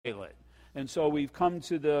Pilate. And so we've come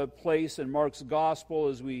to the place in Mark's gospel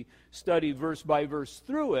as we study verse by verse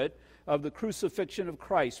through it of the crucifixion of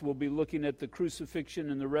Christ. We'll be looking at the crucifixion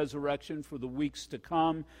and the resurrection for the weeks to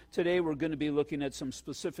come. Today we're going to be looking at some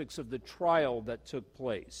specifics of the trial that took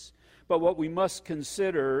place. But what we must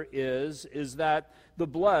consider is that the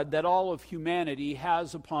blood that all of humanity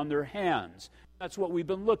has upon their hands. That's what we've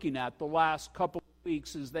been looking at the last couple of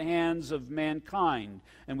weeks, is the hands of mankind.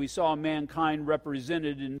 And we saw mankind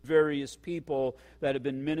represented in various people that have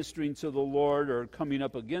been ministering to the Lord or coming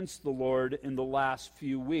up against the Lord in the last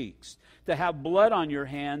few weeks. To have blood on your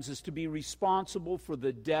hands is to be responsible for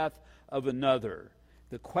the death of another.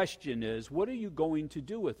 The question is, what are you going to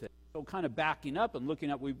do with it? So kind of backing up and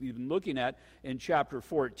looking at what we've been looking at in chapter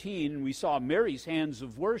 14, we saw Mary's hands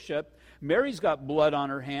of worship. Mary's got blood on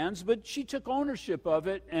her hands, but she took ownership of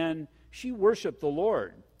it and she worshiped the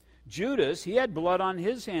Lord. Judas, he had blood on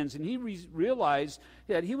his hands, and he realized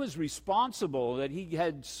that he was responsible, that he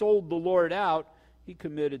had sold the Lord out. He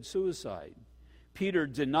committed suicide. Peter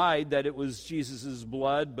denied that it was Jesus'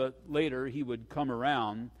 blood, but later he would come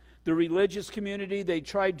around. The religious community, they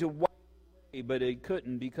tried to wipe it away, but they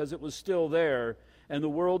couldn't because it was still there. And the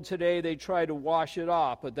world today, they try to wash it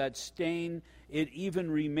off, but that stain, it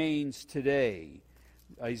even remains today.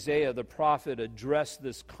 Isaiah the prophet addressed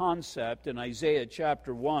this concept in Isaiah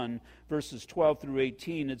chapter 1, verses 12 through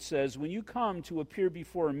 18. It says, "When you come to appear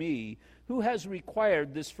before me, who has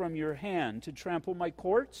required this from your hand, to trample my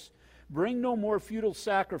courts? Bring no more futile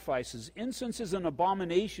sacrifices. Incense is an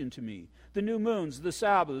abomination to me. The new moons, the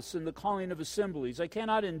Sabbaths, and the calling of assemblies. I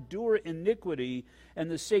cannot endure iniquity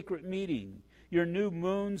and the sacred meeting. Your new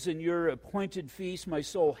moons and your appointed feasts my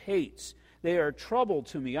soul hates. They are trouble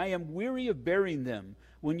to me. I am weary of bearing them.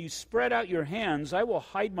 When you spread out your hands, I will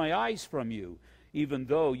hide my eyes from you. Even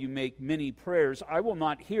though you make many prayers, I will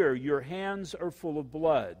not hear. Your hands are full of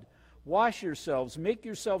blood. Wash yourselves, make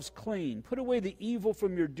yourselves clean. Put away the evil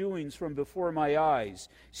from your doings from before my eyes.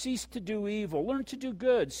 Cease to do evil. Learn to do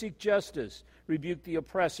good. Seek justice. Rebuke the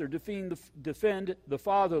oppressor. Defend the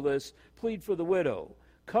fatherless. Plead for the widow.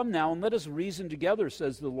 Come now and let us reason together,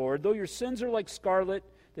 says the Lord. Though your sins are like scarlet,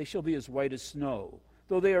 they shall be as white as snow.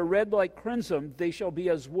 Though they are red like crimson, they shall be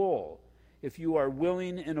as wool. If you are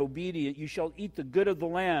willing and obedient, you shall eat the good of the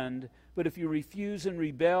land. But if you refuse and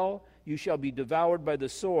rebel, you shall be devoured by the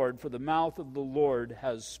sword, for the mouth of the Lord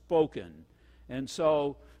has spoken." And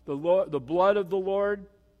so the blood of the Lord,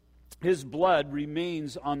 his blood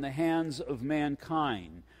remains on the hands of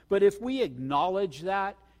mankind. But if we acknowledge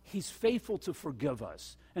that, he's faithful to forgive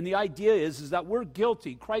us. And the idea is that we're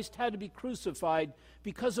guilty. Christ had to be crucified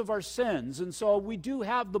because of our sins. And so we do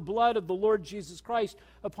have the blood of the Lord Jesus Christ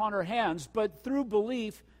upon our hands. But through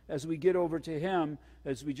belief, as we get over to him,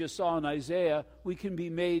 as we just saw in Isaiah, we can be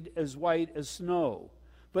made as white as snow.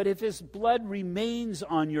 But if his blood remains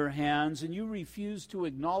on your hands and you refuse to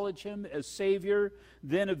acknowledge him as Savior,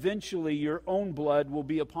 then eventually your own blood will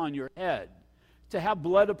be upon your head. To have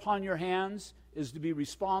blood upon your hands is to be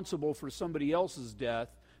responsible for somebody else's death.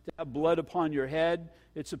 To have blood upon your head,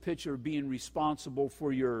 it's a picture of being responsible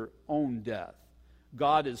for your own death.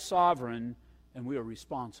 God is sovereign, and we are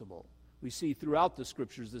responsible. We see throughout the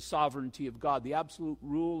Scriptures the sovereignty of God, the absolute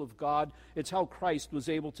rule of God. It's how Christ was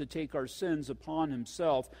able to take our sins upon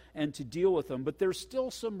himself and to deal with them. But there's still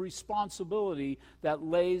some responsibility that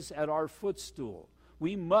lays at our footstool.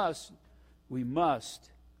 We must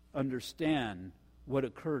understand what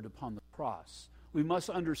occurred upon the cross. We must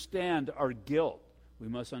understand our guilt. We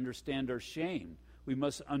must understand our shame. We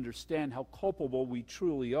must understand how culpable we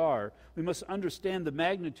truly are. We must understand the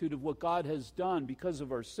magnitude of what God has done because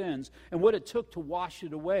of our sins and what it took to wash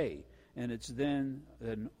it away. And it's then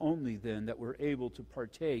and only then that we're able to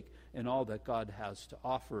partake in all that God has to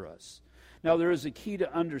offer us. Now, there is a key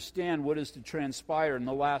to understand what is to transpire in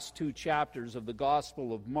the last two chapters of the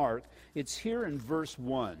Gospel of Mark. It's here in verse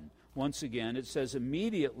 1. Once again, it says,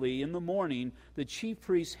 "Immediately in the morning, the chief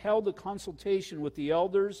priests held a consultation with the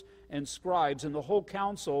elders and scribes and the whole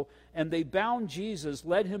council, and they bound Jesus,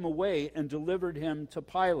 led him away, and delivered him to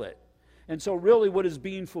Pilate." And so really what is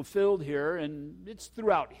being fulfilled here, and it's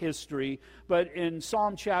throughout history, but in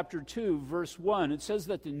Psalm chapter 2, verse 1, it says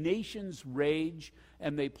that the nations rage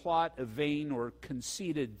and they plot a vain or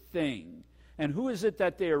conceited thing. And who is it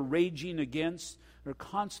that they are raging against? They're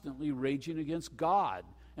constantly raging against God.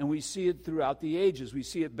 And we see it throughout the ages. We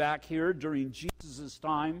see it back here during Jesus'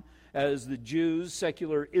 time as the Jews,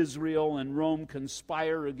 secular Israel, and Rome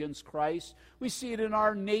conspire against Christ. We see it in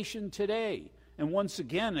our nation today. And once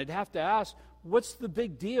again, I'd have to ask, what's the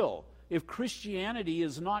big deal? If Christianity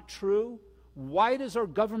is not true, why does our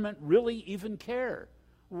government really even care?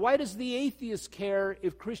 Why does the atheist care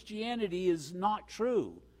if Christianity is not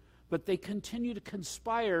true? But they continue to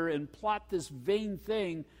conspire and plot this vain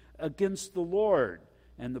thing against the Lord.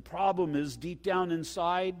 And the problem is, deep down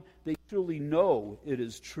inside, they truly know it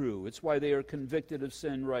is true. It's why they are convicted of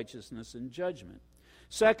sin, righteousness, and judgment.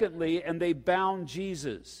 Secondly, and they bound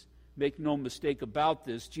Jesus. Make no mistake about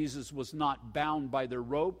this, Jesus was not bound by their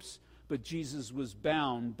ropes, but Jesus was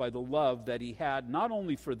bound by the love that he had, not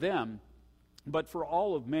only for them, but for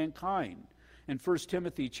all of mankind. In 1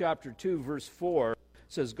 Timothy chapter 2, verse 4,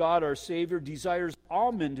 says, God our Savior desires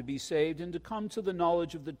all men to be saved and to come to the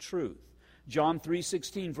knowledge of the truth. John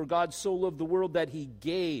 3:16, for God so loved the world that he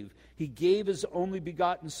gave his only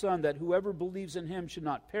begotten Son, that whoever believes in him should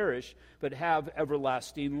not perish, but have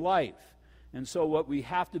everlasting life. And so what we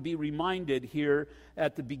have to be reminded here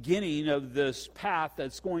at the beginning of this path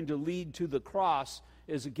that's going to lead to the cross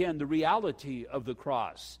is, again, the reality of the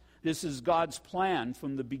cross. This is God's plan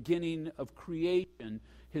from the beginning of creation,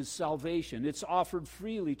 his salvation. It's offered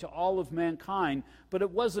freely to all of mankind, but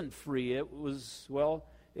it wasn't free. It was,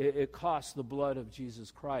 it cost the blood of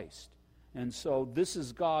Jesus Christ. And so this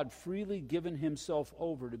is God freely giving himself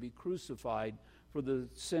over to be crucified for the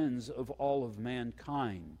sins of all of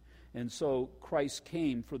mankind. And so Christ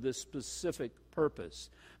came for this specific purpose.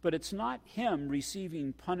 But it's not him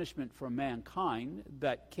receiving punishment from mankind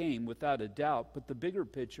that came without a doubt, but the bigger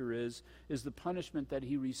picture is the punishment that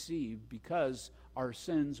he received because our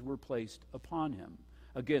sins were placed upon him.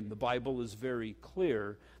 Again, the Bible is very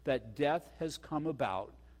clear that death has come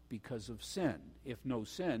about because of sin. If no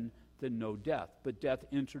sin, then no death. But death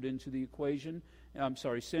entered into the equation.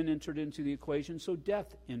 Sin entered into the equation, so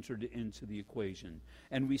death entered into the equation.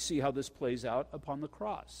 And we see how this plays out upon the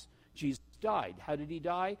cross. Jesus died. How did he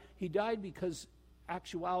die? He died because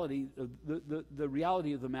actuality, the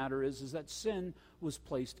reality of the matter is that sin was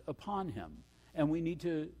placed upon him. And we need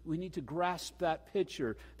to grasp that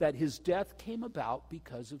picture, that his death came about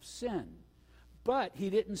because of sin. But he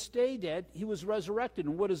didn't stay dead. He was resurrected.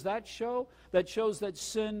 And what does that show? That shows that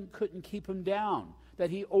sin couldn't keep him down, that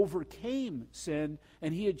he overcame sin,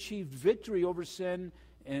 and he achieved victory over sin,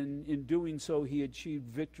 and in doing so, he achieved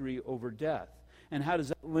victory over death. And how does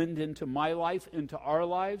that lend into my life, into our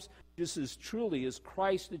lives? Just as truly as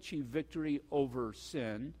Christ achieved victory over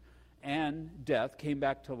sin and death, came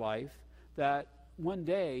back to life, that one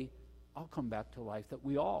day I'll come back to life, that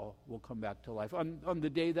we all will come back to life. On the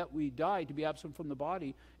day that we die, to be absent from the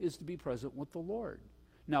body is to be present with the Lord.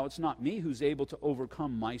 Now, it's not me who's able to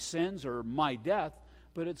overcome my sins or my death,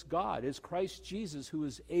 but it's God. It's Christ Jesus who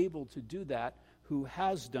is able to do that, who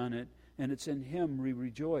has done it, and it's in him we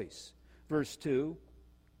rejoice. Verse 2,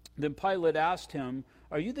 then Pilate asked him,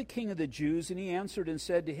 are you the king of the Jews? And he answered and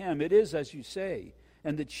said to him, it is as you say.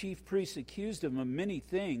 And the chief priests accused him of many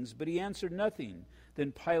things, but he answered nothing.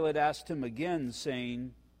 Then Pilate asked him again,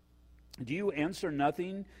 saying, do you answer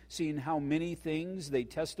nothing, seeing how many things they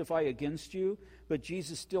testify against you? But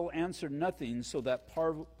Jesus still answered nothing, so that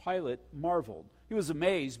Pilate marveled. He was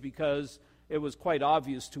amazed because it was quite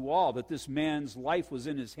obvious to all that this man's life was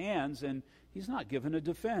in his hands, and he's not given a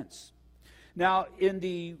defense. Now, in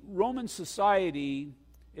the Roman society,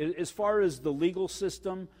 as far as the legal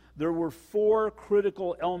system, there were 4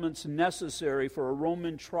 critical elements necessary for a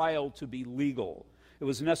Roman trial to be legal. It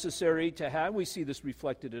was necessary to have, we see this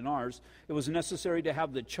reflected in ours, it was necessary to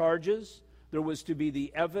have the charges, there was to be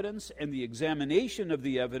the evidence and the examination of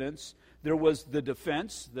the evidence, there was the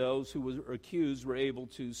defense, those who were accused were able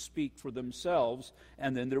to speak for themselves,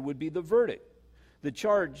 and then there would be the verdict. The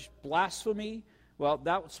charge, blasphemy, well,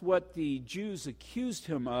 that's what the Jews accused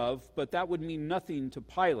him of, but that would mean nothing to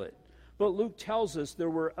Pilate. But Luke tells us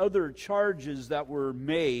there were other charges that were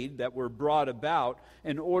made, that were brought about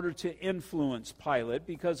in order to influence Pilate,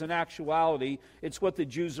 because in actuality, it's what the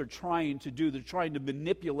Jews are trying to do. They're trying to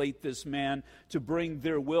manipulate this man to bring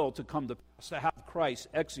their will to come to pass, to have Christ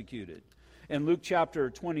executed. In Luke chapter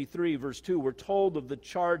 23, verse 2, we're told of the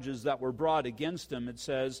charges that were brought against him. It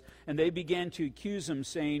says, and they began to accuse him,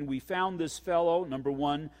 saying, we found this fellow, number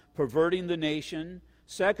 1, perverting the nation.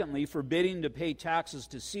 Secondly, forbidding to pay taxes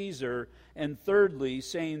to Caesar. And thirdly,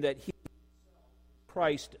 saying that he is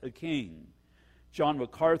Christ a king. John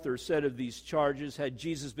MacArthur said of these charges, had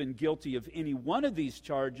Jesus been guilty of any one of these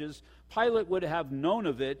charges, Pilate would have known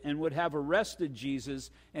of it and would have arrested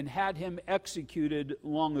Jesus and had him executed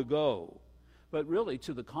long ago. But really,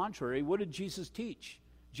 to the contrary, what did Jesus teach?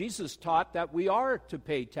 Jesus taught that we are to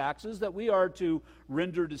pay taxes, that we are to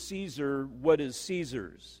render to Caesar what is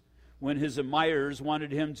Caesar's. When his admirers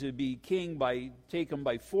wanted him to be king take him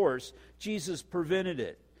by force, Jesus prevented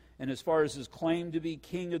it. And as far as his claim to be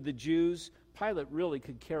king of the Jews, Pilate really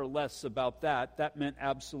could care less about that. That meant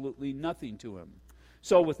absolutely nothing to him.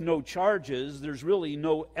 So with no charges, there's really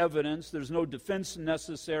no evidence, there's no defense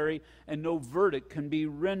necessary, and no verdict can be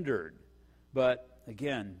rendered. But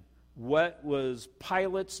again, what was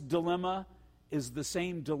Pilate's dilemma is the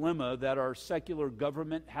same dilemma that our secular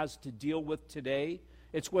government has to deal with today.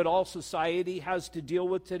 It's what all society has to deal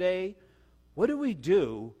with today. What do we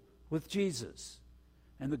do with Jesus?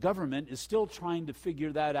 And the government is still trying to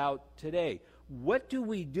figure that out today. What do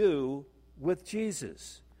we do with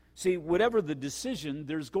Jesus? See, whatever the decision,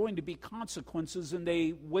 there's going to be consequences, and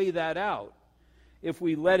they weigh that out. If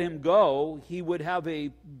we let him go, he would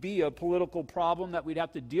be a political problem that we'd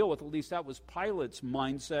have to deal with. At least that was Pilate's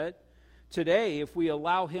mindset. Today, if we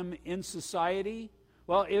allow him in society,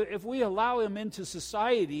 well, if we allow him into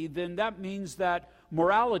society, then that means that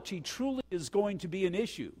morality truly is going to be an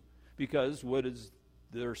issue. Because what is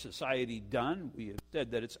their society done? We have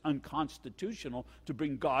said that it's unconstitutional to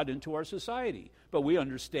bring God into our society. But we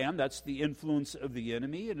understand that's the influence of the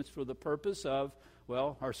enemy, and it's for the purpose of,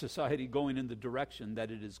 well, our society going in the direction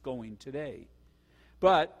that it is going today.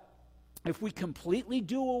 But if we completely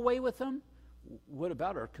do away with him, what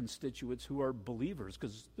about our constituents who are believers?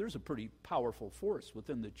 Because there's a pretty powerful force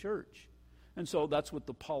within the church. And so that's what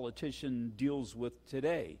the politician deals with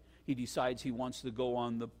today. He decides he wants to go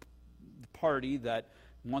on the party that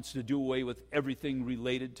wants to do away with everything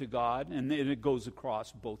related to God, and it goes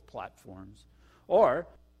across both platforms. Or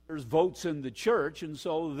there's votes in the church, and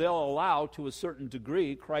so they'll allow, to a certain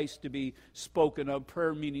degree, Christ to be spoken of,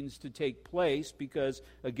 prayer meetings to take place, because,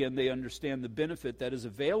 again, they understand the benefit that is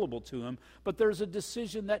available to him. But there's a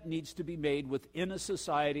decision that needs to be made within a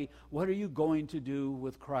society. What are you going to do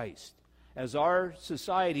with Christ? As our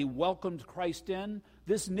society welcomed Christ in,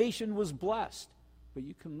 this nation was blessed. But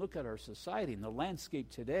you can look at our society and the landscape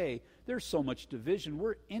today, there's so much division.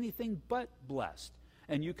 We're anything but blessed.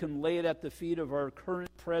 And you can lay it at the feet of our current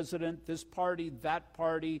president, this party, that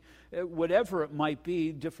party, whatever it might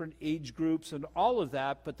be, different age groups and all of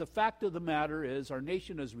that. But the fact of the matter is our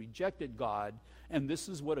nation has rejected God, and this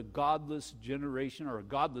is what a godless generation or a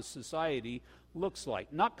godless society looks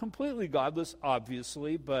like. Not completely godless,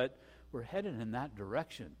 obviously, but we're headed in that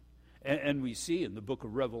direction. And we see in the book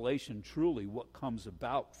of Revelation truly what comes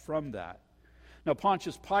about from that. Now,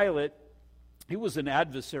 Pontius Pilate, he was an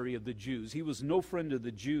adversary of the Jews. He was no friend of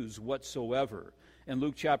the Jews whatsoever. In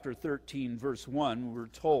Luke chapter 13, verse 1, we're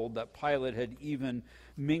told that Pilate had even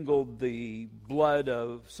mingled the blood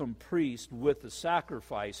of some priest with the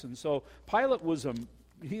sacrifice. And so Pilate was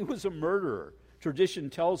a murderer. Tradition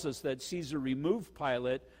tells us that Caesar removed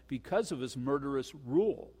Pilate because of his murderous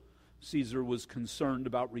rule. Caesar was concerned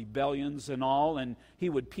about rebellions and all, and he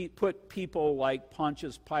would put people like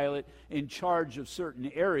Pontius Pilate in charge of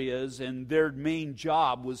certain areas, and their main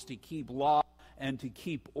job was to keep law and to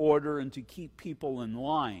keep order and to keep people in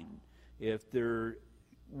line. If there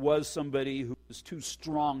was somebody who was too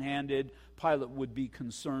strong-handed, Pilate would be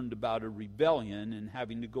concerned about a rebellion and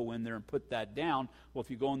having to go in there and put that down. Well, if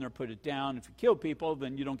you go in there and put it down, if you kill people,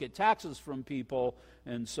 then you don't get taxes from people.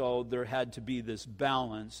 And so there had to be this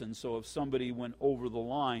balance. And so if somebody went over the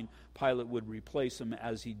line, Pilate would replace him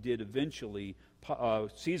as he did eventually.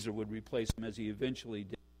 Caesar would replace him as he eventually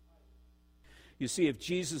did. You see, if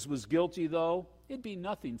Jesus was guilty, though, it'd be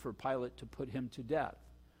nothing for Pilate to put him to death.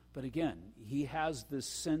 But again, he has this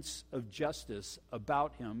sense of justice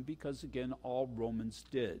about him because, again, all Romans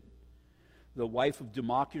did. The wife of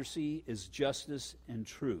democracy is justice and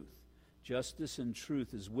truth. Justice and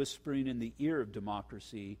truth is whispering in the ear of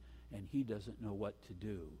democracy, and he doesn't know what to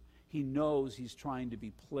do. He knows he's trying to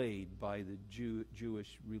be played by the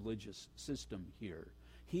Jewish religious system here.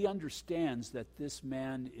 He understands that this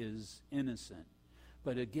man is innocent.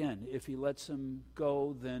 But again, if he lets him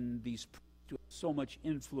go, then these so much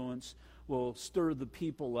influence will stir the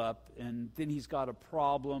people up, and then he's got a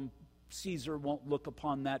problem. Caesar won't look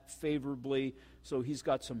upon that favorably, so he's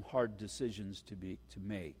got some hard decisions to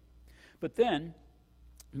make. But then,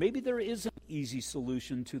 maybe there is an easy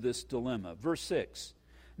solution to this dilemma. Verse 6,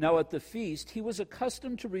 now at the feast he was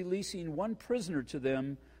accustomed to releasing one prisoner to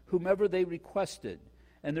them, whomever they requested.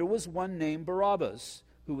 And there was one named Barabbas,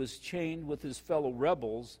 who was chained with his fellow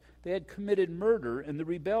rebels. They had committed murder in the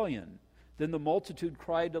rebellion. Then the multitude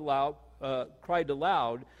cried aloud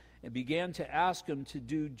and began to ask him to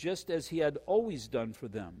do just as he had always done for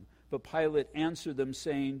them. But Pilate answered them,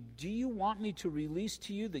 saying, do you want me to release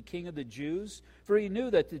to you the king of the Jews? For he knew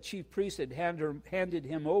that the chief priests had handed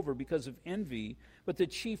him over because of envy. But the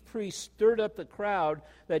chief priests stirred up the crowd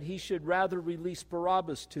that he should rather release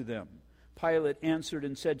Barabbas to them. Pilate answered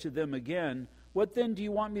and said to them again, What then do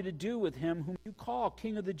you want me to do with him whom you call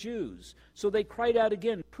King of the Jews? So they cried out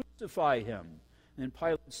again, Crucify him. And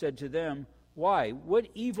Pilate said to them, Why? What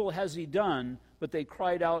evil has he done? But they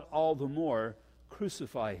cried out all the more,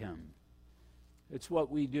 Crucify him. It's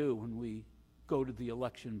what we do when we go to the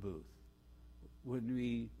election booth. When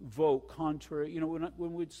we vote contrary,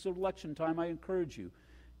 when it's election time, I encourage you,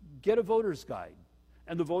 get a voter's guide.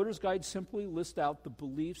 And the voter's guide simply lists out the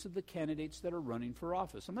beliefs of the candidates that are running for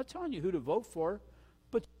office. I'm not telling you who to vote for,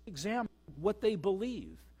 but examine what they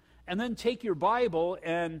believe. And then take your Bible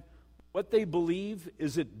and what they believe,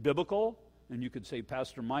 is it biblical? And you could say,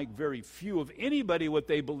 Pastor Mike, very few of anybody what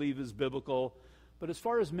they believe is biblical. But as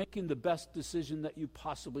far as making the best decision that you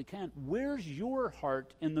possibly can, where's your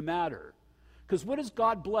heart in the matter? Because what does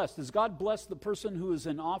God bless? Does God bless the person who is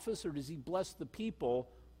in office, or does he bless the people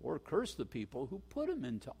or curse the people who put him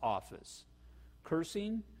into office?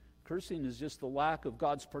 Cursing is just the lack of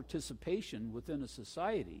God's participation within a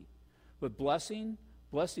society. But blessing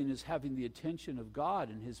is having the attention of God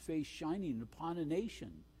and his face shining upon a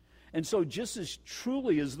nation. And so just as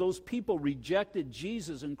truly as those people rejected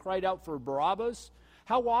Jesus and cried out for Barabbas,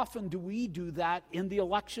 how often do we do that in the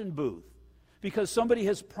election booth? Because somebody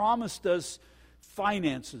has promised us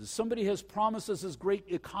finances, somebody has promised us this great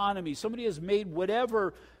economy, somebody has made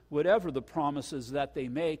whatever the promises that they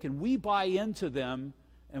make, and we buy into them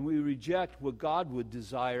and we reject what God would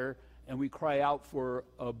desire, and we cry out for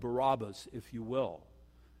a Barabbas, if you will.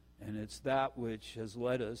 And it's that which has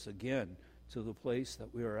led us, again, to the place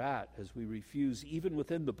that we are at, as we refuse, even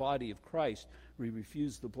within the body of Christ, we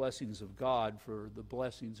refuse the blessings of God for the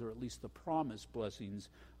blessings, or at least the promised blessings,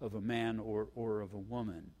 of a man or of a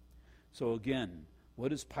woman. So again,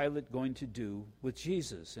 what is Pilate going to do with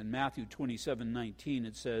Jesus? In Matthew 27:19,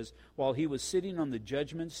 it says, while he was sitting on the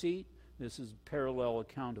judgment seat, this is a parallel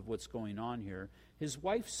account of what's going on here, his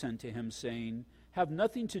wife sent to him, saying, have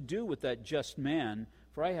nothing to do with that just man,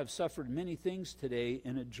 for I have suffered many things today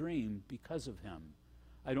in a dream because of him.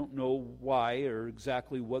 I don't know why or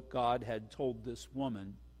exactly what God had told this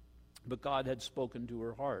woman, but God had spoken to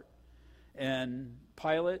her heart. And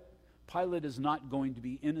Pilate is not going to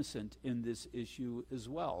be innocent in this issue as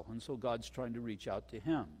well. And so God's trying to reach out to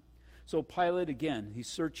him. So Pilate, again, he's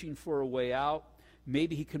searching for a way out.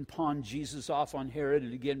 Maybe he can pawn Jesus off on Herod.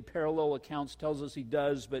 And again, parallel accounts tells us he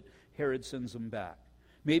does, but Herod sends him back.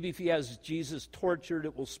 Maybe if he has Jesus tortured,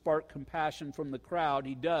 it will spark compassion from the crowd.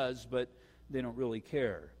 He does, but they don't really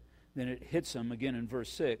care. Then it hits him again in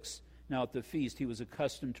verse 6. Now at the feast, he was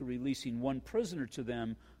accustomed to releasing one prisoner to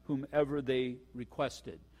them, whomever they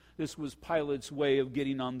requested. This was Pilate's way of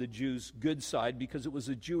getting on the Jews' good side, because it was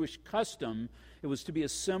a Jewish custom. It was to be a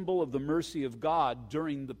symbol of the mercy of God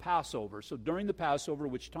during the Passover. So during the Passover,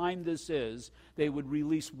 which time this is, they would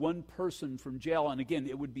release one person from jail. And again,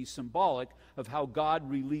 it would be symbolic of how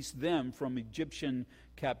God released them from Egyptian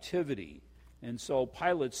captivity. And so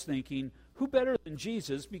Pilate's thinking, who better than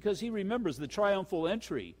Jesus? Because he remembers the triumphal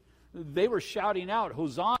entry. They were shouting out,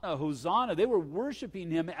 Hosanna, Hosanna. They were worshiping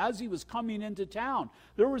him as he was coming into town.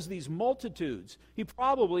 There was these multitudes. He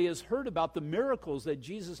probably has heard about the miracles that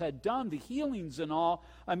Jesus had done, the healings and all.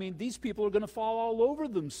 I mean, these people are going to fall all over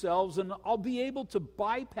themselves, and I'll be able to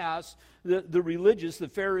bypass the religious, the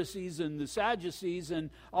Pharisees and the Sadducees, and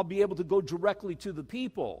I'll be able to go directly to the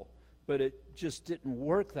people. But it just didn't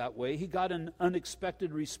work that way. He got an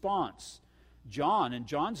unexpected response. John, in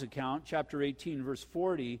John's account, chapter 18, verse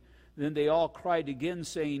 40, then they all cried again,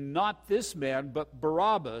 saying, not this man, but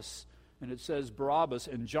Barabbas. And it says Barabbas.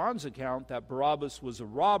 In John's account, that Barabbas was a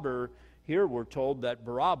robber. Here we're told that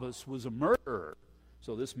Barabbas was a murderer.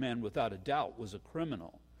 So this man, without a doubt, was a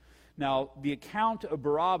criminal. Now, the account of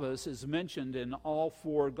Barabbas is mentioned in all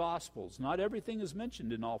four Gospels. Not everything is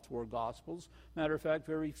mentioned in all four Gospels. Matter of fact,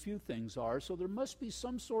 very few things are. So there must be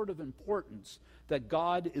some sort of importance that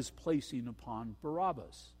God is placing upon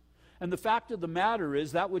Barabbas. And the fact of the matter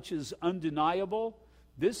is, that which is undeniable,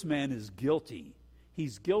 this man is guilty.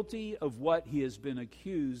 He's guilty of what he has been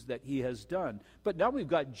accused that he has done. But now we've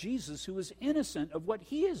got Jesus, who is innocent of what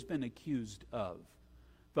he has been accused of.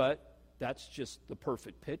 But that's just the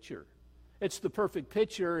perfect picture. It's the perfect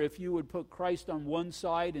picture if you would put Christ on one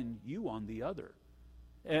side and you on the other.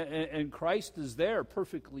 And Christ is there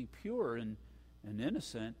perfectly pure and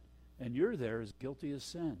innocent, and you're there as guilty as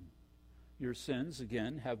sin. Your sins,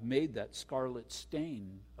 again, have made that scarlet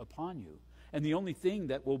stain upon you. And the only thing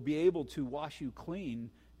that will be able to wash you clean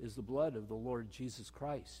is the blood of the Lord Jesus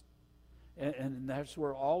Christ. And that's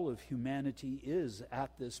where all of humanity is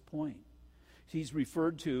at this point. He's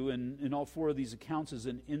referred to in all four of these accounts as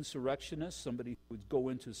an insurrectionist, somebody who would go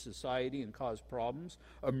into society and cause problems,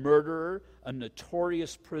 a murderer, a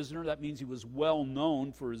notorious prisoner, that means he was well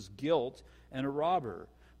known for his guilt, and a robber.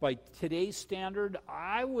 By today's standard,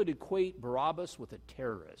 I would equate Barabbas with a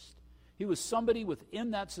terrorist. He was somebody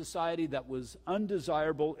within that society that was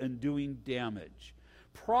undesirable and doing damage.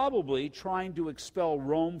 Probably trying to expel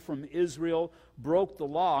Rome from Israel, broke the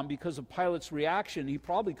law, and because of Pilate's reaction, he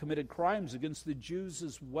probably committed crimes against the Jews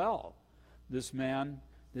as well. This man,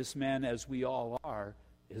 as we all are,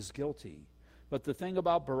 is guilty. But the thing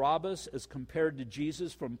about Barabbas, as compared to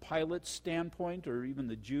Jesus from Pilate's standpoint, or even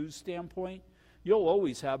the Jews' standpoint, you'll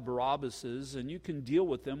always have Barabbases, and you can deal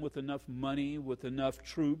with them with enough money, with enough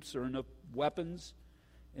troops, or enough weapons.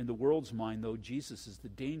 In the world's mind, though, Jesus is the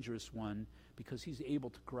dangerous one, because he's able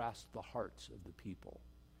to grasp the hearts of the people.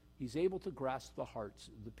 He's able to grasp the hearts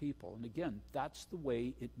of the people. And again, that's the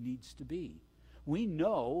way it needs to be. We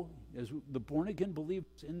know, as the born-again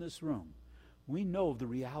believers in this room, we know the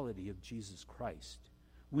reality of Jesus Christ.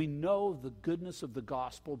 We know the goodness of the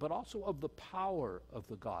gospel, but also of the power of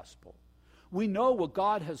the gospel. We know what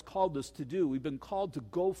God has called us to do. We've been called to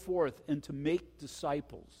go forth and to make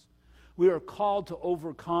disciples. We are called to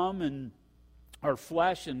overcome and our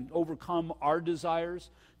flesh and overcome our desires,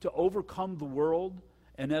 to overcome the world.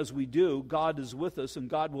 And as we do, God is with us, and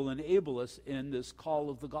God will enable us in this call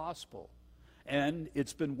of the gospel. And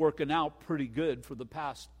it's been working out pretty good for the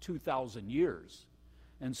past 2,000 years.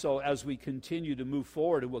 And so as we continue to move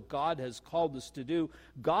forward in what God has called us to do,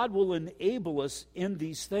 God will enable us in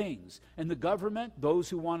these things. And the government, those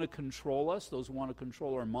who want to control us, those who want to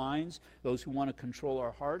control our minds, those who want to control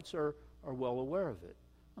our hearts are well aware of it.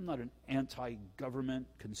 I'm not an anti-government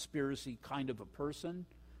conspiracy kind of a person,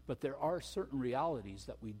 but there are certain realities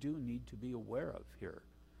that we do need to be aware of here.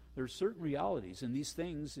 There are certain realities, and these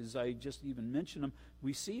things, as I just even mentioned them,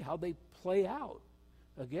 we see how they play out.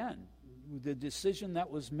 Again, the decision that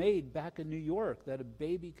was made back in New York that a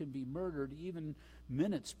baby can be murdered even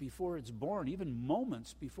minutes before it's born, even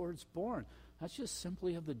moments before it's born, that's just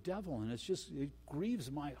simply of the devil, and it grieves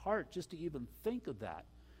my heart just to even think of that.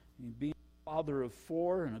 Being father of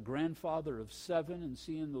 4 and a grandfather of 7 and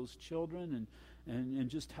seeing those children and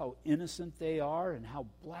just how innocent they are and how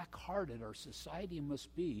black-hearted our society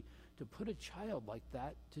must be to put a child like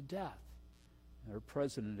that to death. Our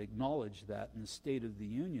president acknowledged that in the State of the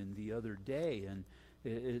Union the other day, and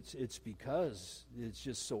it's because it's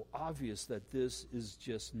just so obvious that this is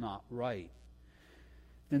just not right.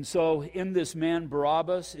 And so in this man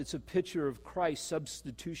Barabbas, it's a picture of Christ's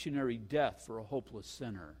substitutionary death for a hopeless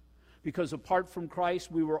sinner. Because apart from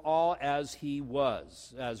Christ, we were all as he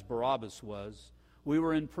was, as Barabbas was. We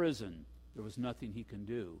were in prison. There was nothing he can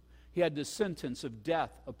do. He had the sentence of death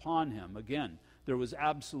upon him. Again, there was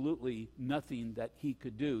absolutely nothing that he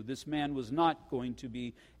could do. This man was not going to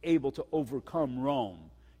be able to overcome Rome.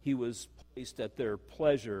 He was placed at their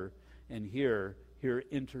pleasure, and here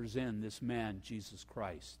enters in this man, Jesus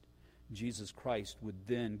Christ. Jesus Christ would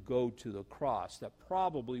then go to the cross that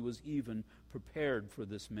probably was even prepared for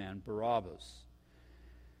this man, Barabbas.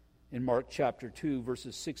 In Mark chapter 2,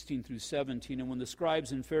 verses 16 through 17, and when the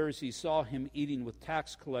scribes and Pharisees saw him eating with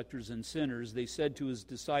tax collectors and sinners, they said to his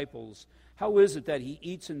disciples, "How is it that he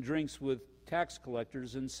eats and drinks with tax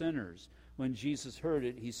collectors and sinners?" When Jesus heard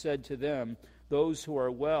it, he said to them, "Those who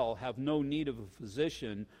are well have no need of a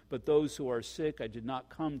physician, but those who are sick I did not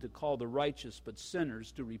come to call the righteous, but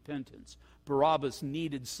sinners to repentance." Barabbas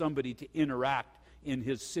needed somebody to interact in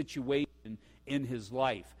his situation, in his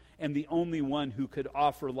life. And the only one who could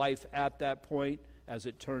offer life at that point, as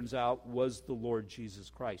it turns out, was the Lord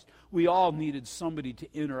Jesus Christ. We all needed somebody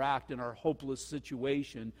to interact in our hopeless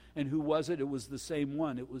situation. And who was it? It was the same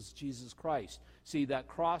one. It was Jesus Christ. See, that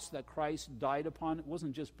cross that Christ died upon, it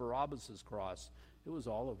wasn't just Barabbas' cross. It was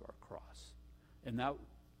all of our cross. And that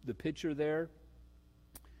the picture there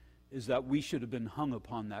is that we should have been hung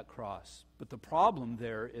upon that cross. But the problem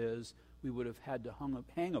there is we would have had to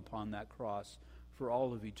hang upon that cross for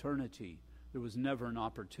all of eternity. There was never an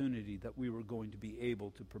opportunity that we were going to be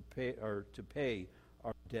able to pay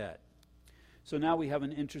our debt. So now we have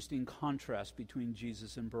an interesting contrast between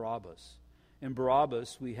Jesus and Barabbas. In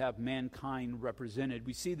Barabbas, we have mankind represented.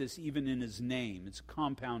 We see this even in his name. It's a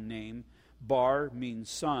compound name. Bar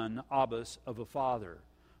means son, Abbas, of a father.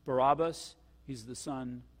 Barabbas, he's the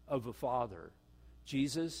son of a father.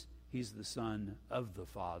 Jesus, he's the son of the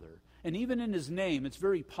Father. And even in his name, it's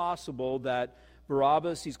very possible that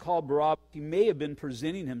Barabbas, he's called Barabbas, he may have been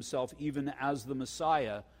presenting himself even as the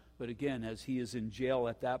Messiah. But again, as he is in jail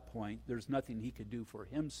at that point, there's nothing he could do for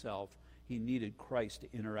himself. He needed Christ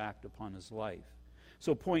to interact upon his life.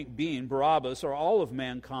 So point being, Barabbas, or all of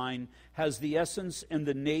mankind, has the essence and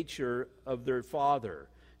the nature of their father,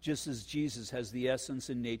 just as Jesus has the essence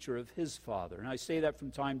and nature of his Father. And I say that from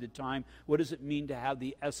time to time. What does it mean to have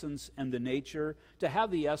the essence and the nature? To have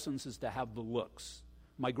the essence is to have the looks.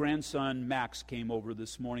 My grandson, Max, came over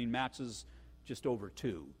this morning. Max is just over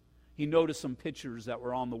 2. He noticed some pictures that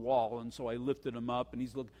were on the wall, and so I lifted him up, and he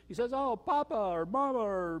says, "Oh, Papa, or Mama,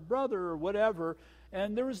 or Brother, or whatever."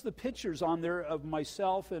 And there was the pictures on there of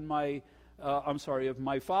myself and of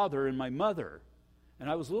my father and my mother. And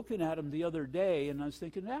I was looking at them the other day, and I was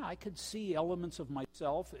thinking, I could see elements of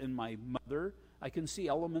myself in my mother. I can see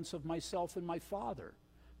elements of myself in my father.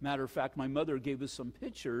 Matter of fact, my mother gave us some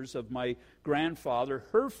pictures of my grandfather,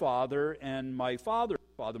 her father, and my father's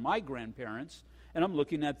father, my grandparents. And I'm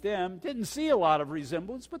looking at them. Didn't see a lot of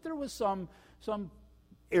resemblance, but there was some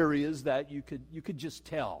areas that you could just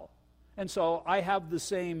tell. And so I have the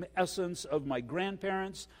same essence of my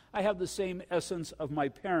grandparents. I have the same essence of my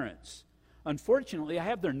parents. Unfortunately, I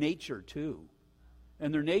have their nature too.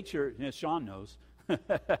 And their nature, as Sean knows,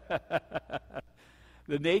 the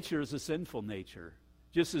nature is a sinful nature.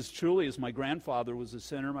 Just as truly as my grandfather was a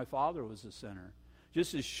sinner, my father was a sinner.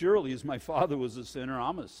 Just as surely as my father was a sinner,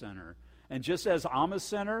 I'm a sinner. And just as I'm a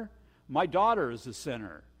sinner, my daughter is a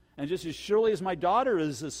sinner. And just as surely as my daughter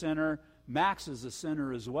is a sinner, Max is a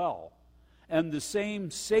sinner as well. And the same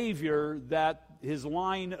Savior that his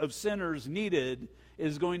line of sinners needed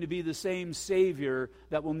is going to be the same Savior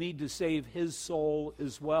that will need to save his soul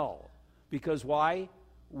as well. Because why?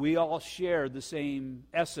 We all share the same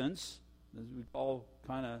essence. We all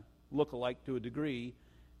kind of look alike to a degree,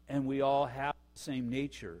 and we all have the same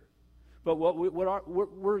nature. But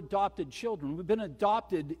we're adopted children. We've been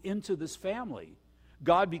adopted into this family.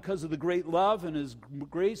 God, because of the great love and his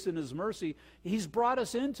grace and his mercy, he's brought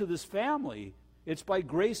us into this family. It's by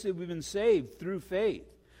grace that we've been saved through faith.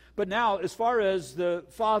 But now, as far as the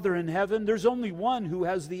Father in heaven, there's only one who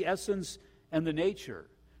has the essence and the nature,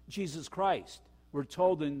 Jesus Christ. We're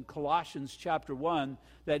told in Colossians chapter 1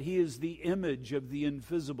 that he is the image of the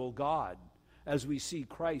invisible God. As we see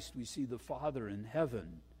Christ, we see the Father in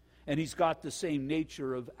heaven. And he's got the same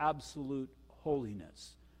nature of absolute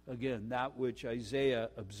holiness. Again, that which Isaiah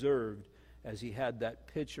observed as he had that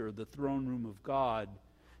picture of the throne room of God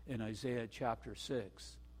in Isaiah chapter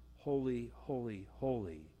 6. Holy, holy,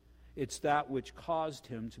 holy. It's that which caused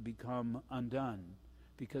him to become undone.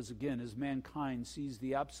 Because again, as mankind sees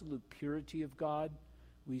the absolute purity of God,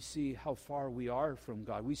 we see how far we are from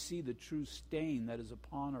God. We see the true stain that is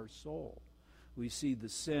upon our soul. We see the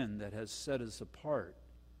sin that has set us apart.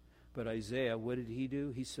 But Isaiah, what did he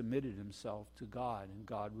do? He submitted himself to God, and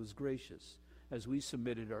God was gracious. As we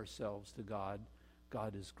submitted ourselves to God,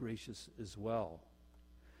 God is gracious as well.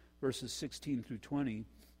 Verses 16 through 20.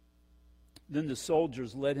 Then the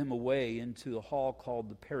soldiers led him away into the hall called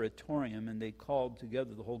the Praetorium, and they called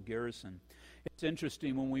together the whole garrison. It's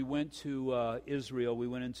interesting, when we went to Israel, we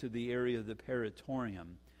went into the area of the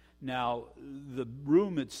Praetorium. Now, the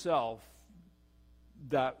room itself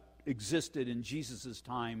that existed in Jesus'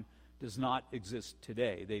 time does not exist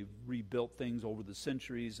today. They've rebuilt things over the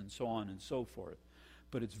centuries and so on and so forth.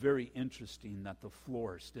 But it's very interesting that the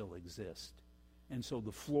floor still exists. And so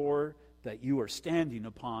the floor that you are standing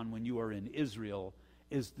upon when you are in Israel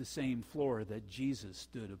is the same floor that Jesus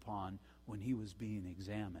stood upon when he was being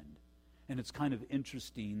examined. And it's kind of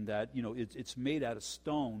interesting that, it's made out of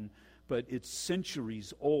stone, but it's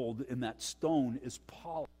centuries old, and that stone is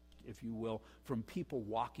polished, if you will, from people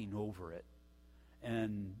walking over it.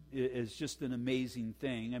 And it's just an amazing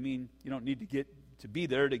thing. I mean, you don't need to be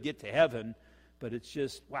there to get to heaven, but it's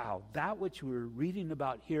just, wow, that which we're reading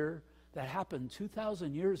about here, that happened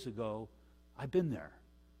 2,000 years ago, I've been there.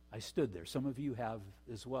 I stood there. Some of you have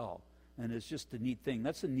as well. And it's just a neat thing.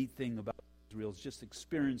 That's the neat thing about Israel, is just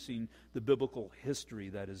experiencing the biblical history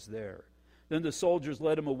that is there. Then the soldiers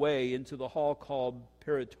led him away into the hall called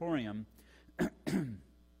Praetorium, and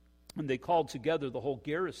they called together the whole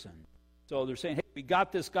garrison. So they're saying, hey, we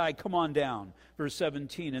got this guy, come on down. Verse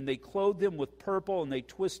 17, and they clothed him with purple, and they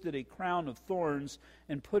twisted a crown of thorns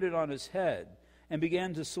and put it on his head, and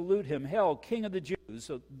began to salute him, Hail, King of the Jews.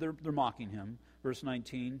 So they're mocking him. Verse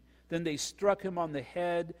 19, then they struck him on the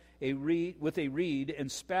head with a reed and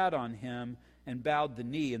spat on him and bowed the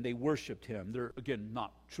knee, and they worshipped him. They're, again,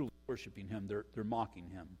 not truly worshiping him. They're mocking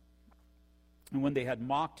him. And when they had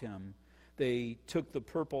mocked him, they took the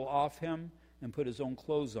purple off him and put his own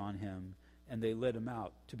clothes on him, and they led him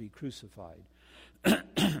out to be crucified.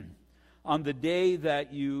 On the day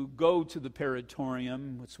that you go to the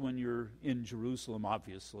Praetorium, it's when you're in Jerusalem,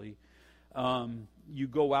 obviously, you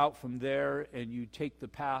go out from there and you take the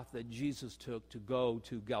path that Jesus took to go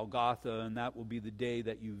to Golgotha, and that will be the day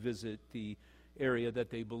that you visit the area that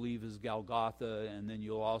they believe is Golgotha, and then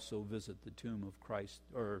you'll also visit the tomb of Christ,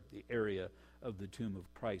 or the area of the tomb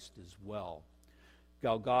of Christ as well.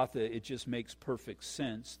 Golgotha, it just makes perfect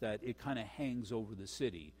sense that it kind of hangs over the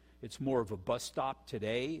city. It's more of a bus stop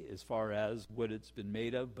today as far as what it's been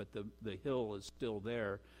made of, but the hill is still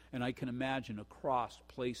there. And I can imagine a cross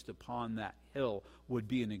placed upon that hill would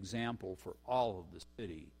be an example for all of the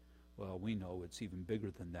city. Well, we know it's even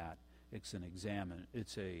bigger than that. It's an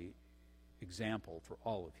example for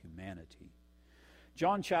all of humanity.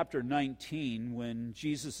 John chapter 19, when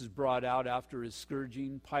Jesus is brought out after his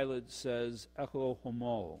scourging, Pilate says, "Echo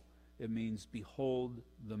homo." It means, behold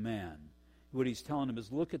the man. What he's telling him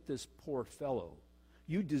is, look at this poor fellow.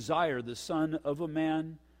 You desire the son of a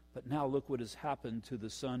man, but now look what has happened to the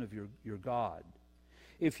son of your God.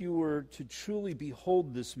 If you were to truly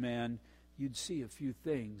behold this man, you'd see a few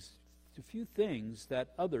things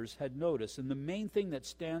that others had noticed. And the main thing that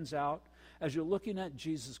stands out as you're looking at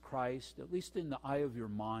Jesus Christ, at least in the eye of your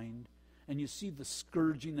mind, and you see the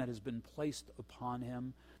scourging that has been placed upon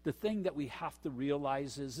him, the thing that we have to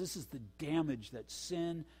realize is this is the damage that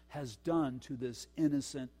sin has done to this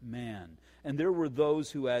innocent man. And there were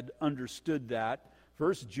those who had understood that.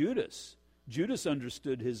 First, Judas. Judas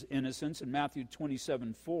understood his innocence. In Matthew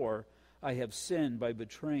 27:4, I have sinned by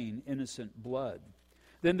betraying innocent blood.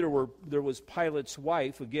 Then there was Pilate's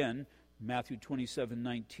wife, again, Matthew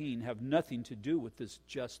 27:19, have nothing to do with this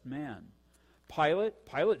just man.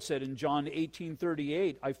 Pilate said in John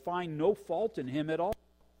 18:38, I find no fault in him at all.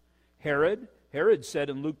 Herod said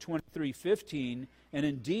in Luke 23:15, and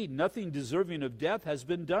indeed nothing deserving of death has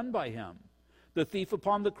been done by him. The thief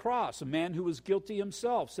upon the cross, a man who was guilty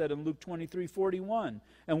himself, said in Luke 23:41,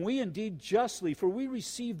 and we indeed justly, for we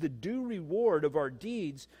receive the due reward of our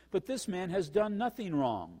deeds, but this man has done nothing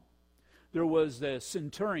wrong. There was the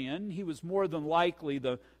centurion. He was more than likely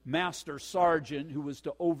the master sergeant who was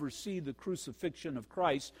to oversee the crucifixion of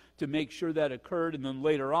Christ to make sure that occurred, and then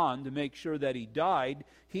later on to make sure that he died.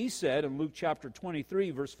 He said in Luke chapter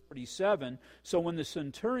 23, verse 47, so when the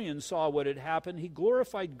centurion saw what had happened, he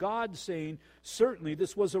glorified God, saying, certainly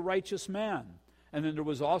this was a righteous man. And then there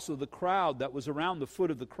was also the crowd that was around the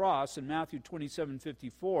foot of the cross in Matthew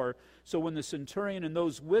 27:54. So when the centurion and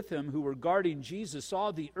those with him who were guarding Jesus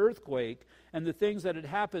saw the earthquake and the things that had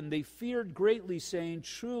happened, they feared greatly, saying,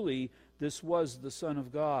 truly, this was the Son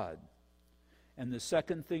of God. And the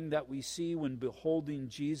second thing that we see when beholding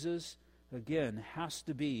Jesus, again, has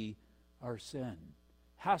to be our sin.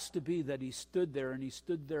 Has to be that he stood there, and he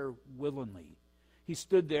stood there willingly. He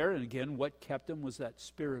stood there, and again, what kept him was that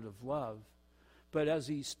spirit of love. But as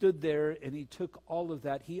he stood there and he took all of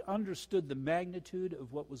that, he understood the magnitude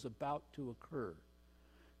of what was about to occur.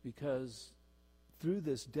 Because through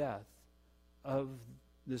this death of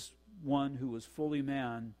this one who was fully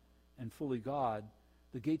man and fully God,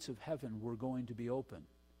 the gates of heaven were going to be open.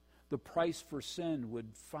 The price for sin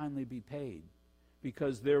would finally be paid.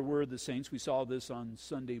 Because there were the saints, we saw this on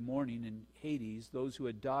Sunday morning in Hades, those who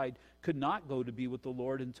had died could not go to be with the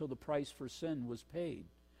Lord until the price for sin was paid.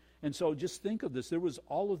 And so just think of this. There was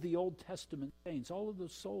all of the Old Testament saints, all of the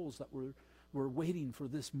souls that were waiting for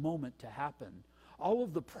this moment to happen. All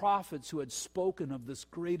of the prophets who had spoken of this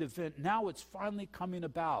great event. Now it's finally coming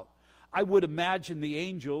about. I would imagine the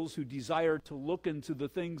angels who desired to look into the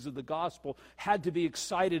things of the gospel had to be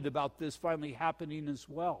excited about this finally happening as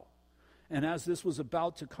well. And as this was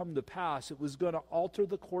about to come to pass, it was going to alter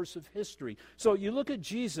the course of history. So you look at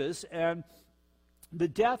Jesus, and the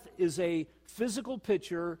death is a physical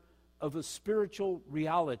picture of a spiritual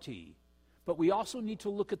reality. But we also need to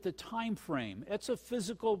look at the time frame. It's a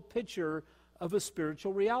physical picture of a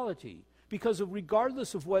spiritual reality. Because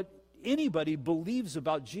regardless of what anybody believes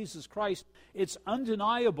about Jesus Christ, it's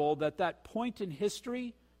undeniable that that point in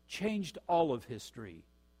history changed all of history.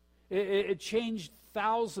 It changed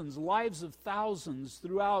thousands, lives of thousands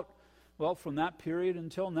throughout, well, from that period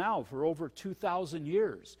until now, for over 2,000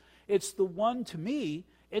 years. It's the one, to me,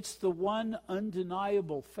 it's the one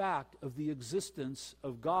undeniable fact of the existence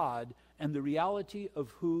of God and the reality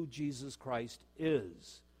of who Jesus Christ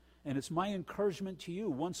is. And it's my encouragement to you,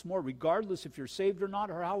 once more, regardless if you're saved or not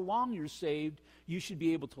or how long you're saved, you should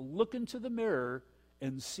be able to look into the mirror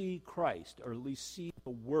and see Christ, or at least see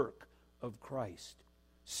the work of Christ.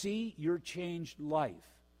 See your changed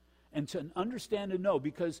life. And to understand and know,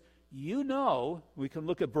 because you know, we can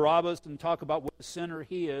look at Barabbas and talk about what a sinner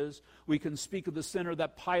he is. We can speak of the sinner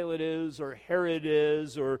that Pilate is, or Herod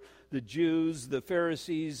is, or the Jews, the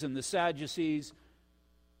Pharisees, and the Sadducees.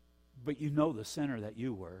 But you know the sinner that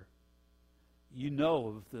you were. you know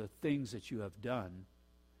of the things that you have done.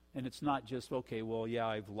 And it's not just, okay, well, yeah,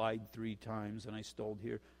 I've lied 3 times and I stole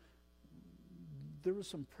here. There were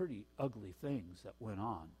some pretty ugly things that went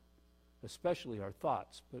on, especially our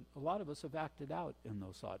thoughts. But a lot of us have acted out in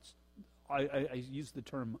those thoughts. I use the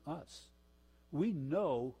term us. We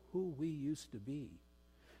know who we used to be.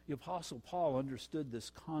 The Apostle Paul understood this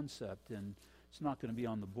concept, and it's not going to be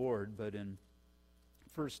on the board, but in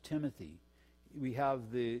 1 Timothy, we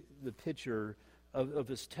have the picture of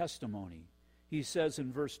his testimony. He says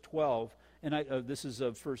in verse 12, and this is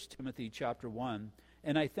of 1 Timothy chapter 1,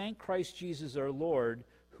 "And I thank Christ Jesus our Lord,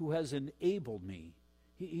 who has enabled me."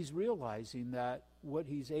 He's realizing that what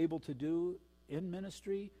he's able to do in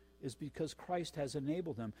ministry is because Christ has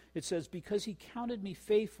enabled him. It says, "Because he counted me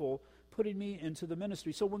faithful, putting me into the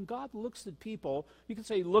ministry." So when God looks at people, you can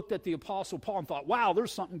say he looked at the Apostle Paul and thought, wow,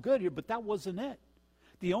 there's something good here, but that wasn't it.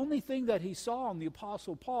 The only thing that he saw in the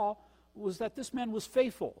Apostle Paul was that this man was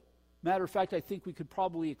faithful. Matter of fact, I think we could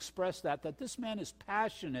probably express that this man is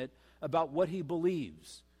passionate about what he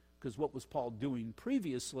believes. Because what was Paul doing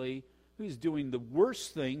previously? He was doing the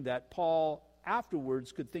worst thing that Paul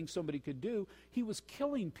afterwards could think somebody could do. He was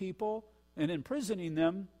killing people and imprisoning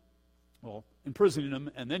them,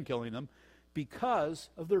 and then killing them because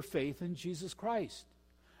of their faith in Jesus Christ.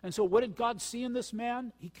 And so what did God see in this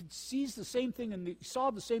man? He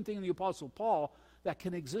saw the same thing in the Apostle Paul that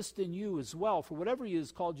can exist in you as well. For whatever he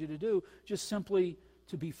has called you to do, just simply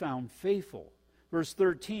to be found faithful. Verse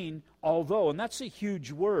 13, although, and that's a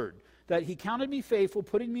huge word, that he counted me faithful,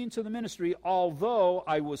 putting me into the ministry, although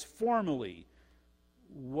I was formerly.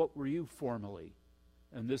 What were you formerly?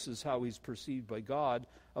 And this is how he's perceived by God: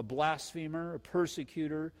 a blasphemer, a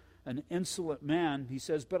persecutor, an insolent man. He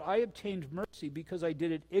says, but I obtained mercy because I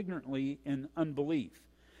did it ignorantly in unbelief.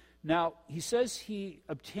 Now, he says he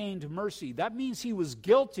obtained mercy. That means he was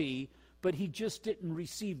guilty, but he just didn't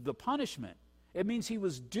receive the punishment. It means he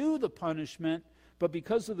was due the punishment, but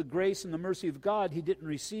because of the grace and the mercy of God, he didn't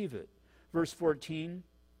receive it. Verse 14,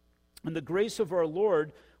 and the grace of our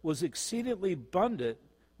Lord was exceedingly abundant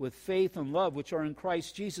with faith and love which are in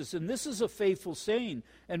Christ Jesus. And this is a faithful saying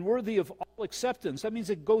and worthy of all acceptance. That means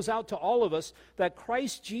it goes out to all of us that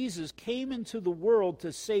Christ Jesus came into the world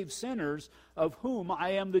to save sinners, of whom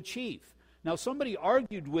I am the chief. Now, somebody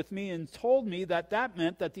argued with me and told me that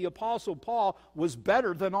meant that the Apostle Paul was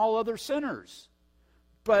better than all other sinners.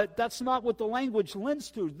 But that's not what the language lends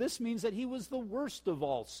to. This means that he was the worst of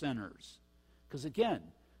all sinners. Because again,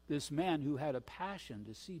 this man who had a passion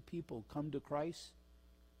to see people come to Christ,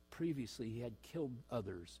 previously he had killed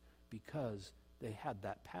others because they had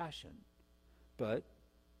that passion. But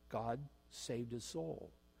God saved his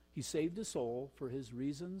soul. He saved his soul for his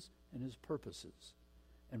reasons and his purposes.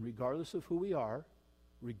 And regardless of who we are,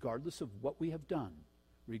 regardless of what we have done,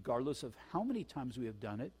 regardless of how many times we have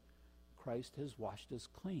done it, Christ has washed us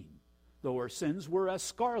clean. Though our sins were as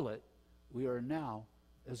scarlet, we are now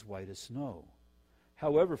as white as snow.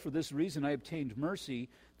 However, for this reason I obtained mercy,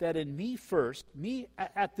 that in me first,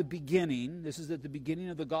 at the beginning, this is at the beginning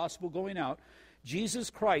of the gospel going out, Jesus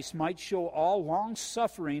Christ might show all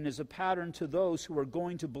long-suffering as a pattern to those who are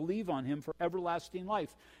going to believe on him for everlasting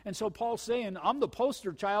life. And so Paul's saying, I'm the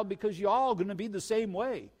poster child because you're all going to be the same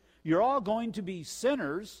way. You're all going to be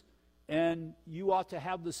sinners, and you ought to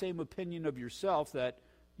have the same opinion of yourself that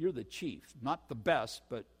you're the chief, not the best,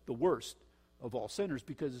 but the worst of all sinners,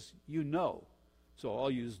 because you know. So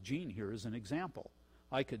I'll use Gene here as an example.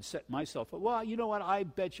 I could set myself up, well, you know what, I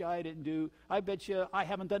bet you I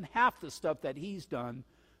haven't done half the stuff that he's done,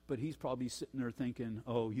 but he's probably sitting there thinking,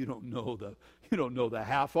 oh, you don't know the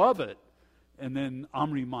half of it. And then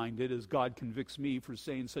I'm reminded as God convicts me for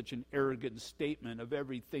saying such an arrogant statement of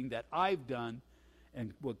everything that I've done,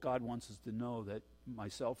 and what God wants us to know, that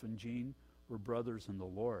myself and Gene were brothers in the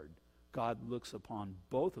Lord. God looks upon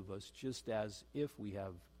both of us just as if we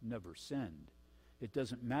have never sinned. It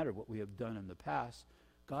doesn't matter what we have done in the past.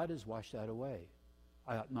 God has washed that away.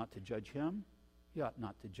 I ought not to judge him. He ought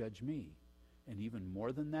not to judge me. And even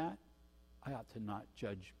more than that, I ought to not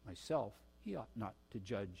judge myself. He ought not to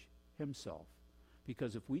judge himself.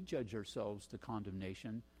 Because if we judge ourselves to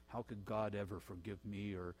condemnation, how could God ever forgive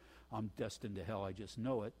me, or I'm destined to hell, I just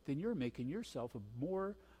know it, then you're making yourself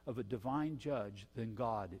more of a divine judge than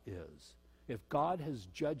God is. If God has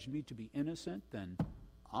judged me to be innocent, then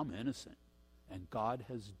I'm innocent. And God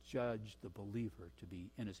has judged the believer to be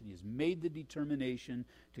innocent. He has made the determination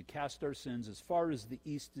to cast our sins as far as the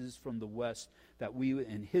east is from the west, that we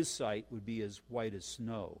in his sight would be as white as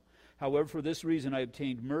snow. However, for this reason I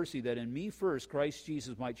obtained mercy, that in me first Christ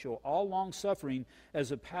Jesus might show all long suffering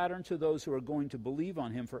as a pattern to those who are going to believe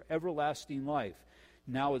on him for everlasting life.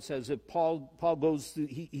 Now it's as if Paul goes through,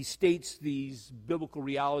 he states these biblical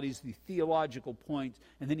realities, the theological points,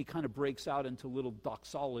 and then he kind of breaks out into little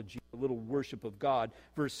doxology, a little worship of God.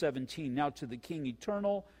 Verse 17, now to the King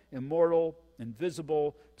eternal, immortal,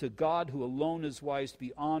 invisible, to God who alone is wise, to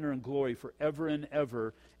be honor and glory forever and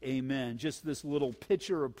ever. Amen. Just this little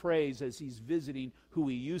picture of praise as he's visiting who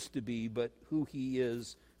he used to be, but who he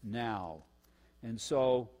is now. And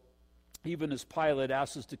so, even as Pilate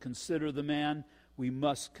asks us to consider the man, we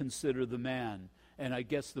must consider the man. And I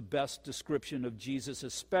guess the best description of Jesus,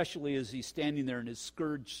 especially as he's standing there in his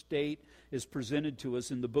scourged state, is presented to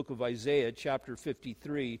us in the book of Isaiah, chapter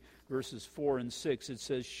 53, verses 4 and 6. It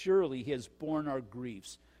says, surely he has borne our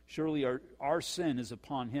griefs. Surely our sin is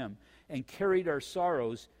upon him, and carried our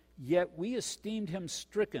sorrows. Yet we esteemed him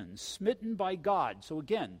stricken, smitten by God. So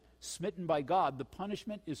again, smitten by God, the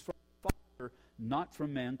punishment is from the Father, not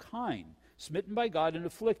from mankind. Smitten by God and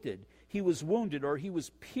afflicted. He was wounded, or he was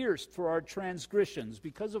pierced for our transgressions.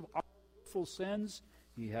 Because of our willful sins,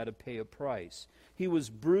 he had to pay a price. He was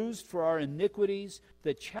bruised for our iniquities.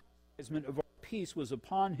 The chastisement of our peace was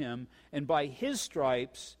upon him, and by his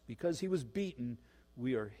stripes, because he was beaten,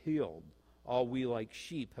 we are healed. All we like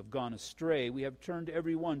sheep have gone astray. We have turned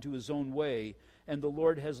every one to his own way, and the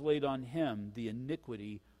Lord has laid on him the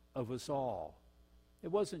iniquity of us all.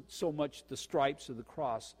 It wasn't so much the stripes of the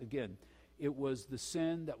cross. Again, it was the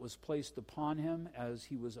sin that was placed upon him as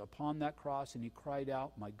he was upon that cross, and he cried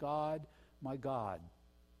out, my God,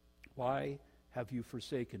 why have you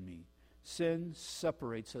forsaken me? Sin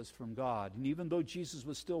separates us from God. And even though Jesus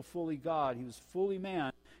was still fully God, he was fully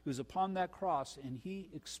man, he was upon that cross, and he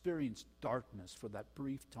experienced darkness for that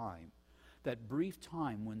brief time. That brief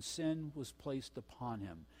time when sin was placed upon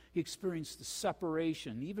him. He experienced the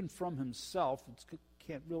separation, even from himself.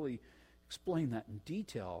 Can't really explain that in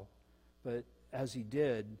detail. But as he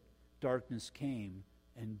did, darkness came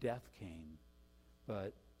and death came.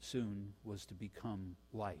 But soon was to become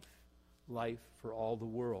life. Life for all the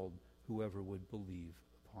world, whoever would believe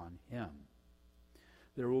upon him.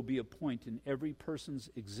 There will be a point in every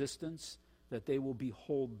person's existence that they will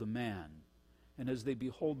behold the man. And as they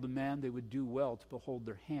behold the man, they would do well to behold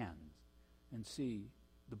their hands and see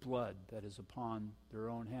the blood that is upon their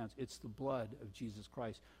own hands. It's the blood of Jesus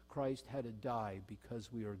Christ. Christ had to die because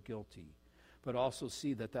we are guilty. But also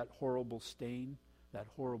see that horrible stain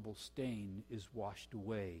is washed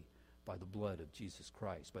away by the blood of Jesus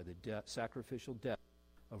Christ, by the sacrificial death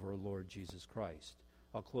of our Lord Jesus Christ.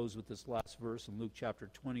 I'll close with this last verse in Luke chapter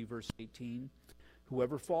 20, verse 18.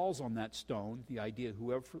 Whoever falls on that stone, the idea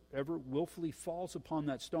whoever willfully falls upon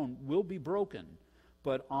that stone will be broken,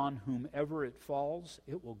 but on whomever it falls,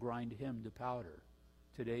 it will grind him to powder.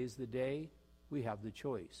 Today is the day we have the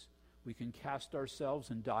choice. We can cast ourselves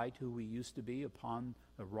and die to who we used to be upon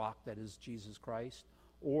the rock that is Jesus Christ,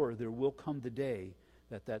 or there will come the day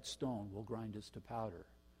that stone will grind us to powder.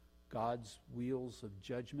 God's wheels of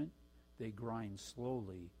judgment, they grind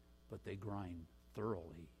slowly, but they grind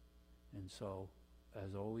thoroughly. And so,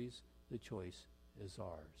 as always, the choice is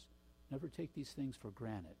ours. Never take these things for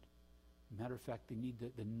granted. Matter of fact,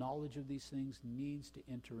 the knowledge of these things needs to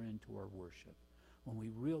enter into our worship. When we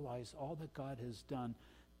realize all that God has done,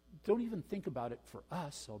 don't even think about it for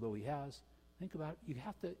us, although he has. Think about it. You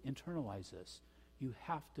have to internalize this. You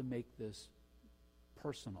have to make this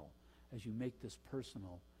personal. As you make this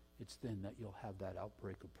personal, it's then that you'll have that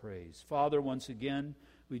outbreak of praise. Father, once again,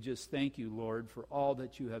 we just thank you, Lord, for all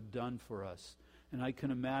that you have done for us. And I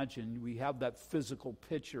can imagine we have that physical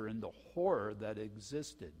picture and the horror that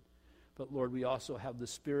existed. But Lord, we also have the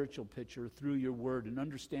spiritual picture through your word and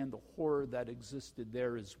understand the horror that existed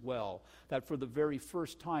there as well. That for the very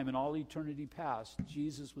first time in all eternity past,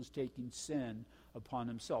 Jesus was taking sin upon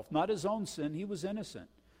himself. Not his own sin, he was innocent,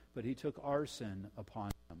 but he took our sin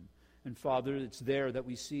upon him. And Father, it's there that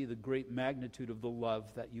we see the great magnitude of the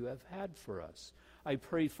love that you have had for us. I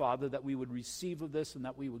pray, Father, that we would receive of this and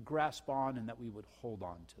that we would grasp on and that we would hold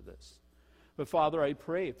on to this. But Father, I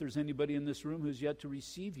pray if there's anybody in this room who's yet to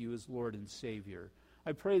receive you as Lord and Savior,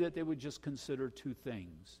 I pray that they would just consider two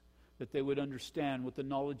things. That they would understand with the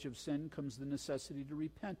knowledge of sin comes the necessity to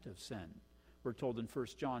repent of sin. We're told in 1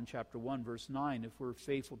 John chapter 1, verse 9, if we're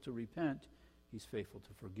faithful to repent, he's faithful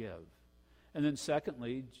to forgive. And then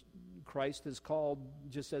secondly, Christ has called,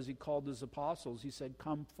 just as he called his apostles, he said,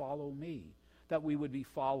 come follow me, that we would be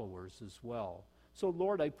followers as well. So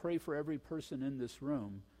Lord, I pray for every person in this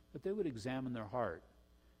room that they would examine their heart.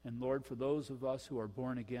 And Lord, for those of us who are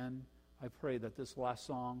born again, I pray that this last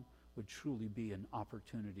song would truly be an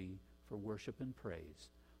opportunity for worship and praise.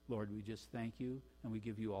 Lord, we just thank you and we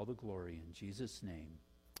give you all the glory in Jesus' name.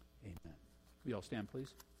 Amen. We all stand,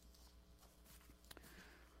 please.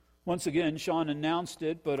 Once again, Sean announced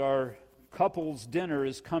it, but our couples dinner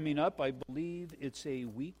is coming up. I believe it's a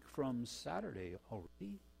week from Saturday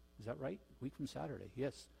already. Is that right? A week from Saturday,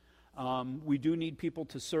 yes. We do need people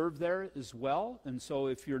to serve there as well, and so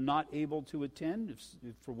if you're not able to attend,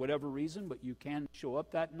 if for whatever reason, but you can show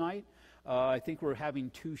up that night, I think we're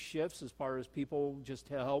having 2 shifts as far as people just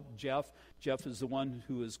to help Jeff. Jeff is the one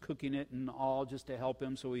who is cooking it and all, just to help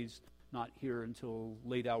him, so he's not here until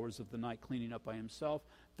late hours of the night cleaning up by himself.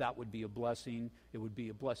 That would be a blessing. It would be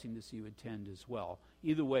a blessing to see you attend as well.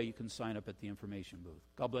 Either way, you can sign up at the information booth.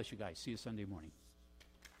 God bless you guys. See you Sunday morning.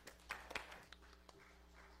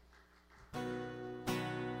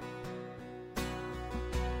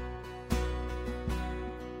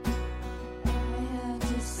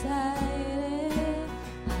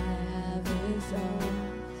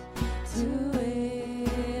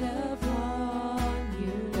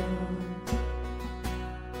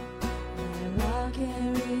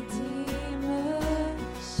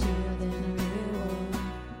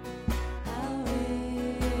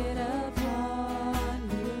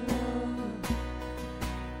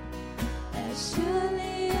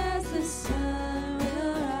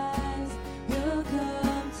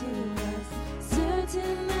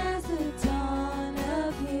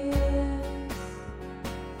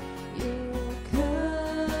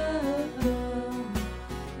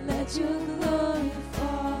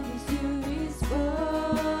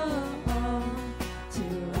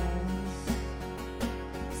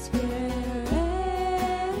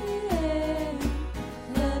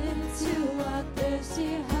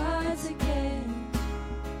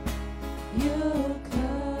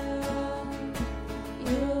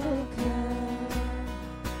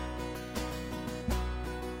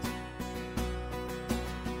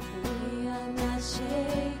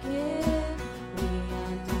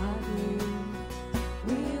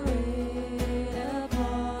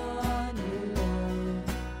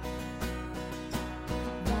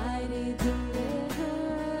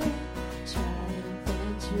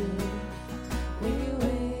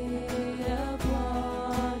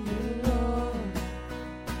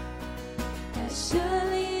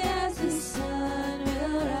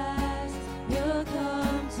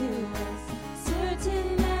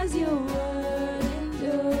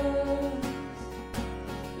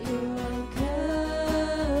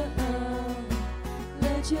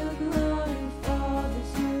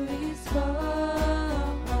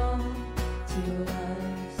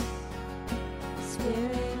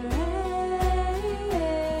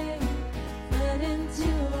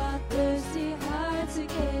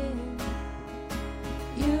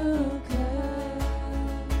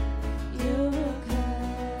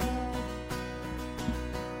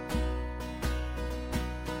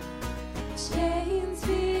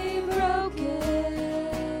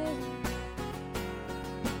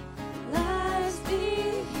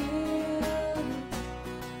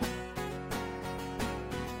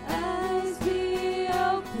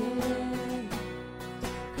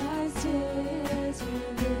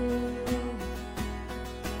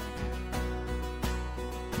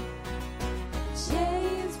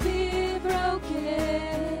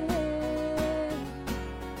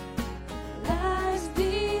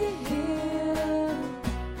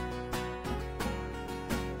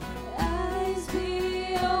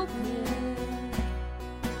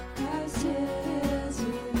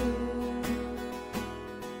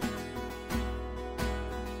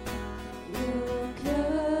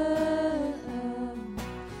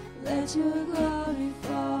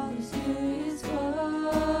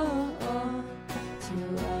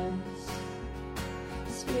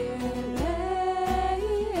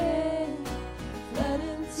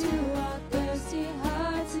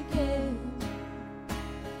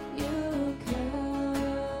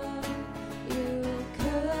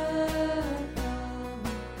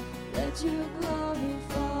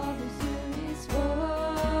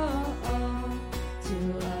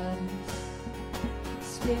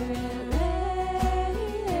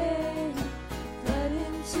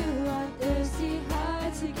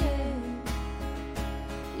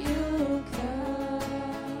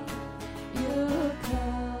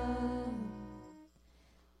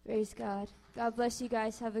 Praise God. God bless you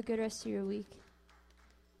guys. Have a good rest of your week.